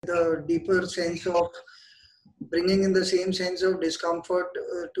the deeper sense of bringing in the same sense of discomfort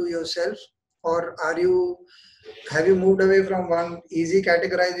to yourself, or have you moved away from one easy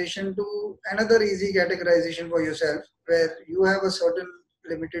categorization to another easy categorization for yourself, where you have a certain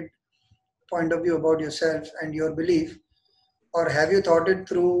limited point of view about yourself and your belief? Or have you thought it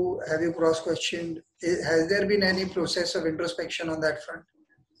through? Have you cross questioned? Has there been any process of introspection on that front?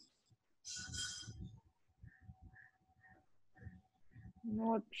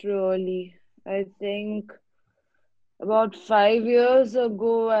 Not really. I think about 5 years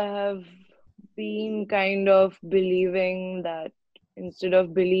ago, I have been kind of believing that instead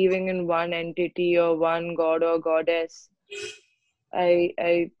of believing in one entity or one god or goddess,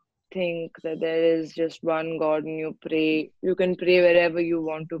 I think that there is just one God and you can pray wherever you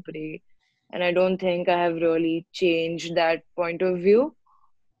want to pray. And I don't think I have really changed that point of view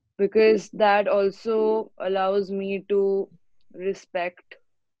because that also allows me to respect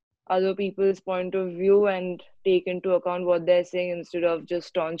other people's point of view and take into account what they're saying instead of just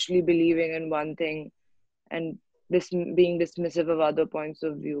staunchly believing in one thing and being dismissive of other points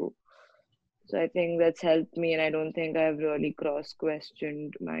of view. So I think that's helped me, and I don't think I've really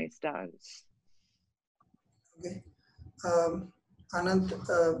cross-questioned my stance. Okay. Um, Anant,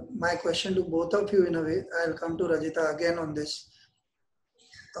 my question to both of you in a way, I'll come to Rajita again on this.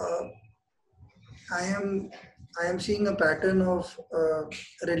 Uh, I am I am seeing a pattern of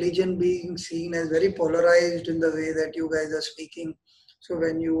religion being seen as very polarized in the way that you guys are speaking. So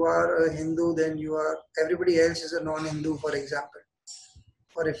when you are a Hindu, then everybody else is a non-Hindu, for example.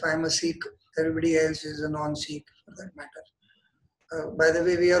 Or if I'm a Sikh, everybody else is a non-Sikh for that matter. By the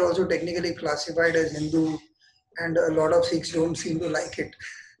way, we are also technically classified as Hindu, and a lot of Sikhs don't seem to like it.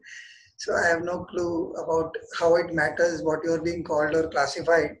 So I have no clue about how it matters what you're being called or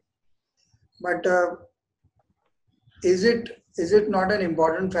classified. But is it not an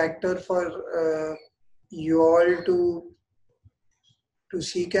important factor for you all to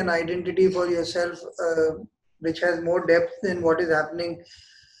seek an identity for yourself, which has more depth than what is happening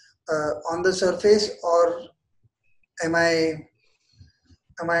on the surface, or am I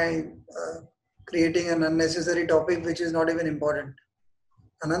am I creating an unnecessary topic which is not even important?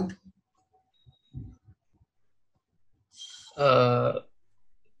 Anant?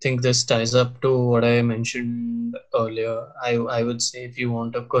 Think this ties up to what I mentioned earlier. I would say if you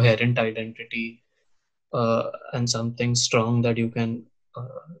want a coherent identity and something strong that you can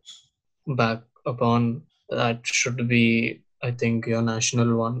back upon, that should be, I think, your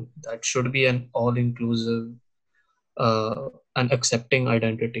national one. That should be an all-inclusive and accepting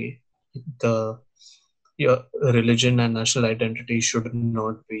identity. The Your religion and national identity should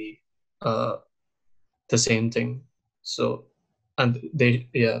not be uh, the same thing. So, and they,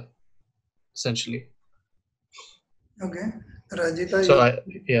 yeah, essentially. Okay. Rajita, So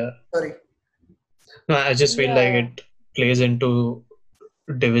you, yeah, sorry. no, I just feel like Yeah, it plays into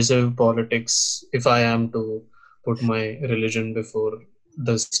divisive politics if I am to put my religion before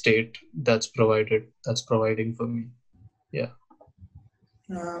the state that's providing for me. Yeah.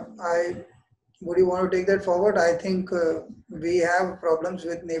 I Would you want to take that forward? I think we have problems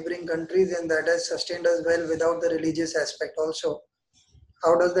with neighboring countries, and that has sustained us well without the religious aspect also.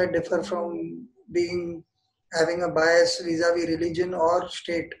 How does that differ from being having a bias vis-a-vis religion or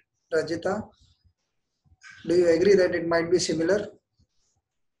state? Rajita, do you agree that it might be similar?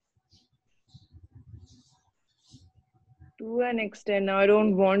 to an extent. Now, I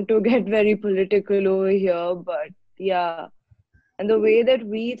don't want to get very political over here, but yeah. And the way that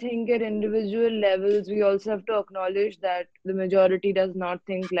we think at individual levels, we also have to acknowledge that the majority does not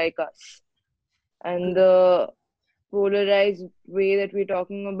think like us. And the polarized way that we're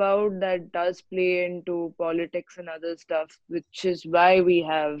talking about, that does play into politics and other stuff, which is why we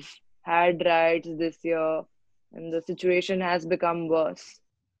have had riots this year and the situation has become worse.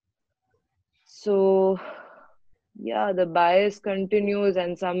 So, yeah, the bias continues,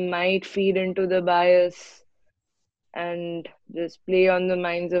 and some might feed into the bias and just play on the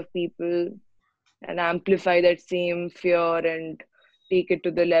minds of people and amplify that same fear and take it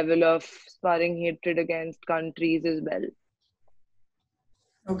to the level of sparring hatred against countries as well.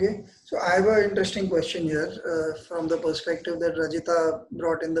 Okay, so I have an interesting question here from the perspective that Rajita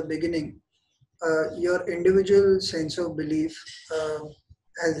brought in the beginning. Your individual sense of belief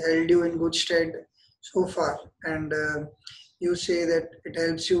has held you in good stead so far, and you say that it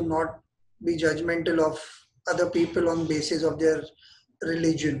helps you not be judgmental of other people on basis of their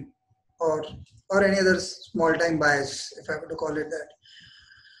religion or any other small time bias, if I were to call it that.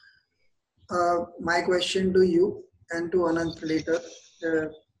 My question to you and to Anant later. Uh,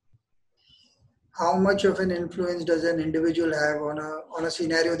 how much of an influence does an individual have on a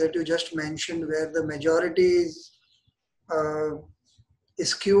scenario that you just mentioned, where the majority uh, is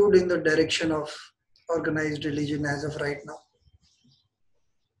skewed in the direction of organized religion as of right now?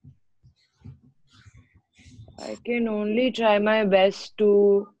 I can only try my best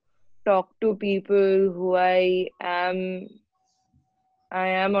to talk to people who I am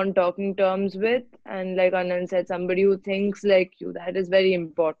on talking terms with, and like Anand said, somebody who thinks like you, that is very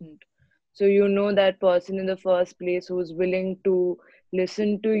important. So you know that person in the first place who's willing to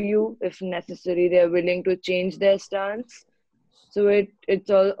listen to you if necessary, they're willing to change their stance. So it's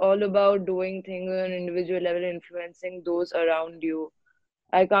all about doing things on an individual level, influencing those around you.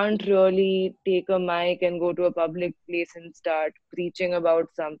 I can't really take a mic and go to a public place and start preaching about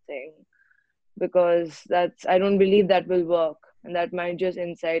something, because that's, I don't believe that will work, and that might just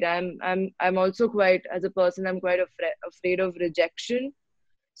incite. I'm also quite, as a person, I'm quite afraid of rejection.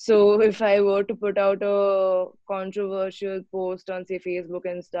 So if I were to put out a controversial post on, say, Facebook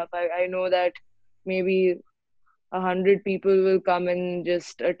and stuff, I know that maybe 100 people will come and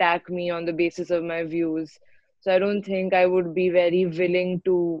just attack me on the basis of my views. So I don't think I would be very willing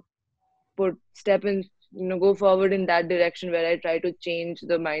to put step in, go forward in that direction where I try to change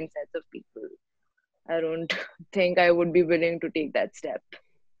the mindsets of people. I don't think I would be willing to take that step.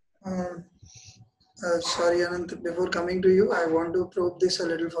 Um, Sorry, Anant, before coming to you, I want to probe this a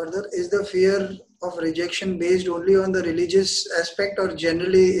little further. Is the fear of rejection based only on the religious aspect, or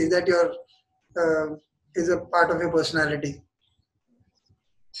generally is that your is a part of your personality?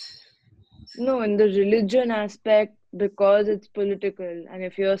 No, in the religion aspect, because it's political, and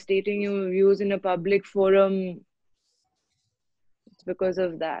if you're stating your views in a public forum, it's because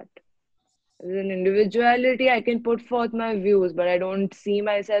of that. As an individuality, I can put forth my views, but I don't see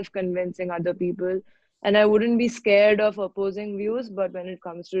myself convincing other people. And I wouldn't be scared of opposing views, but when it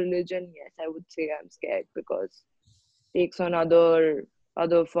comes to religion, yes, I would say I'm scared, because it takes on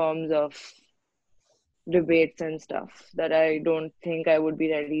other forms of debates and stuff that I don't think I would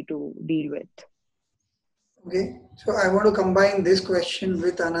be ready to deal with. Okay, so I want to combine this question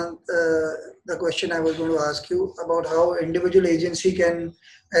with Anand, the question I was going to ask you about how individual agency can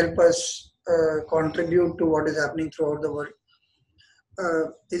help us contribute to what is happening throughout the world.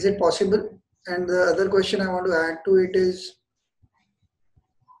 Is it possible? And the other question I want to add to it is,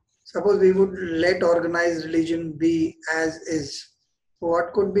 suppose we would let organized religion be as is,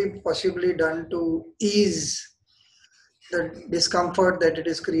 what could be possibly done to ease the discomfort that it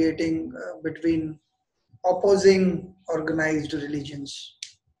is creating between opposing organized religions?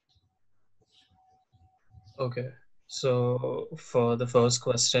 Okay. So for the first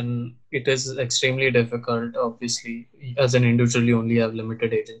question, it is extremely difficult. Obviously, as an individual, you only have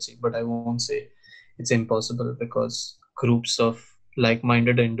limited agency, but I won't say it's impossible, because groups of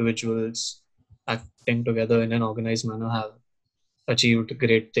like-minded individuals acting together in an organized manner have achieved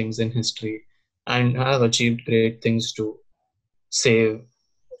great things in history and have achieved great things to save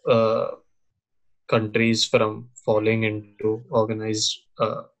uh, countries from falling into organized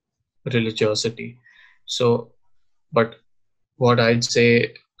religiosity. So, but what I'd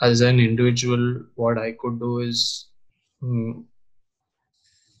say as an individual, what I could do is, mm,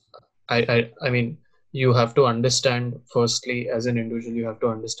 I mean, you have to understand, firstly, as an individual, you have to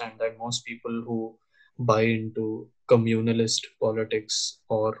understand that most people who buy into communalist politics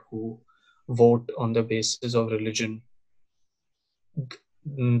or who vote on the basis of religion,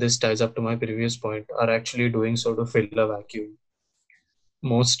 this ties up to my previous point, are actually doing so to fill a vacuum.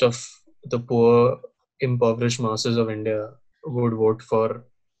 Most of the poor, impoverished masses of India would vote for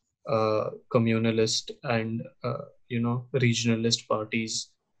communalist and regionalist parties,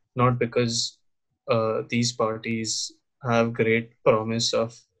 not because these parties have great promise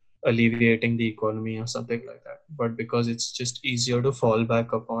of alleviating the economy or something like that, but because it's just easier to fall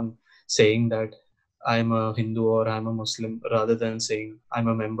back upon saying that I'm a Hindu or I'm a Muslim, rather than saying I'm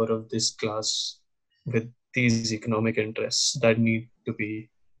a member of this class with these economic interests that need to be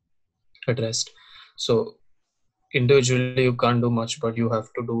addressed. So individually you can't do much, but you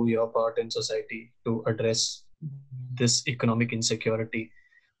have to do your part in society to address this economic insecurity.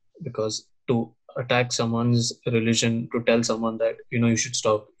 Because to attack someone's religion, to tell someone that you should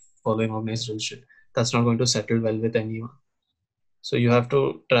stop following organized religion, that's not going to settle well with anyone. So you have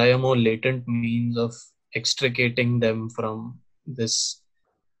to try a more latent means of extricating them from this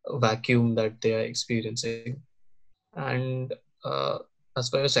vacuum that they are experiencing. And as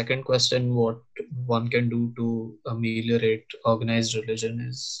for your second question, what one can do to ameliorate organized religion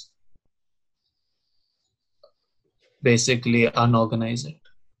is basically unorganize it,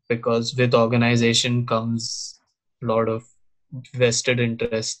 because with organization comes a lot of vested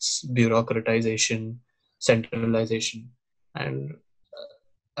interests, bureaucratization, centralization, and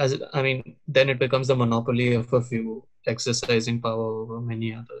then it becomes the monopoly of a few exercising power over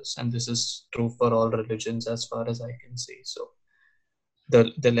many others, and this is true for all religions as far as I can see. So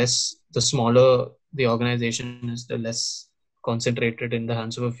the smaller the organization is, the less concentrated in the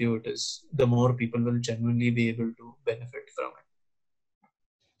hands of a few it is, the more people will genuinely be able to benefit from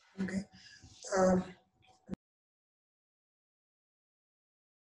it. Okay.